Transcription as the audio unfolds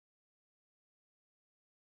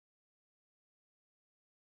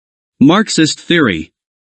Marxist theory.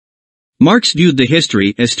 Marx viewed the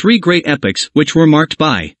history as three great epochs which were marked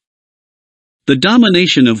by the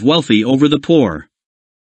domination of wealthy over the poor.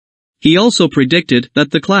 He also predicted that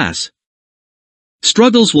the class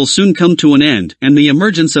struggles will soon come to an end and the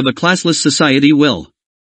emergence of a classless society will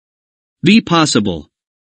be possible.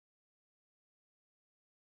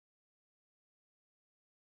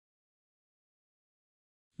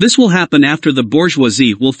 This will happen after the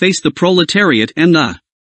bourgeoisie will face the proletariat and the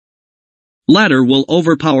latter will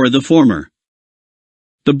overpower the former.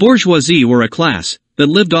 The bourgeoisie were a class that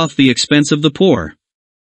lived off the expense of the poor.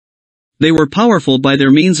 They were powerful by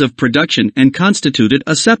their means of production and constituted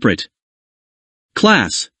a separate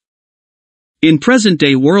class. In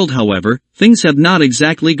present-day world, however, things have not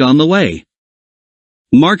exactly gone the way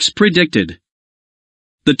Marx predicted.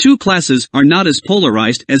 The two classes are not as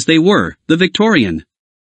polarized as they were, the Victorian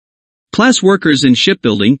class workers in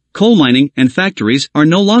shipbuilding, coal mining, and factories are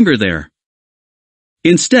no longer there.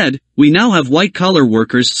 Instead, we now have white-collar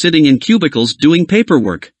workers sitting in cubicles doing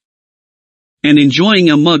paperwork and enjoying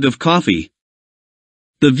a mug of coffee.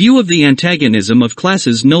 The view of the antagonism of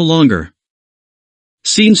classes no longer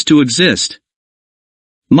seems to exist.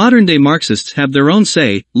 Modern-day Marxists have their own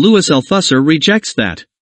say. Louis Althusser rejects that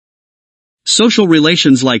social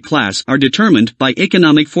relations like class are determined by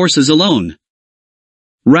economic forces alone.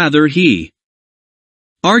 Rather, he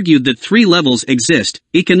argued that three levels exist: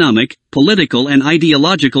 economic, political and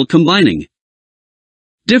ideological, combining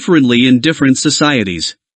differently in different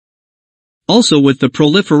societies. Also, with the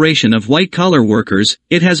proliferation of white-collar workers,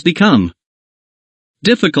 it has become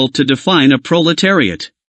difficult to define a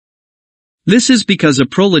proletariat. This is because a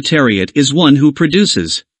proletariat is one who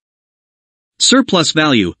produces surplus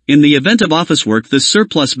value. In the event of office work, the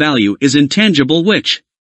surplus value is intangible, which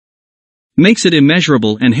makes it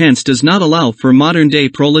immeasurable and hence does not allow for modern-day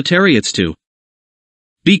proletariats to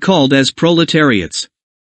be called as proletariats.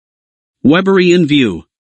 Weberian view.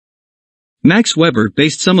 Max Weber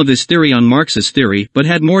based some of his theory on Marxist theory but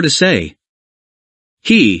had more to say.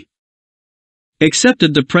 He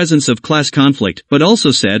accepted the presence of class conflict but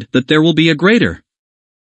also said that there will be a greater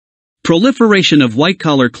proliferation of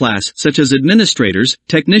white-collar class such as administrators,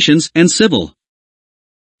 technicians, and civil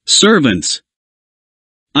servants.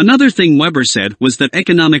 Another thing Weber said was that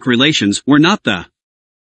economic relations were not the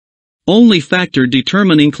only factor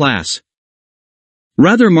determining class.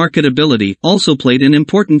 Rather, marketability also played an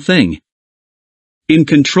important thing in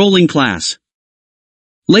controlling class.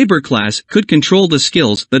 Labor class could control the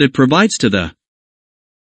skills that it provides to the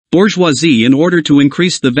bourgeoisie in order to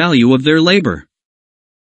increase the value of their labor.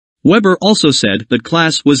 Weber also said that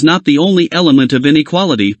class was not the only element of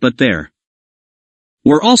inequality, but there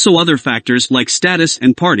were also other factors like status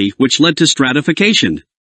and party which led to stratification.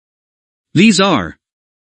 These are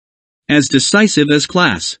as decisive as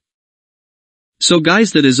class. So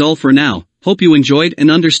guys, that is all for now. Hope you enjoyed and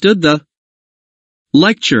understood the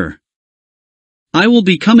lecture. I will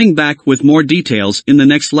be coming back with more details in the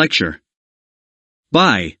next lecture.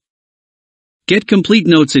 Bye. Get complete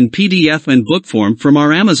notes in PDF and book form from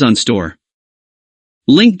our Amazon store.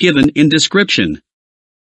 Link given in description.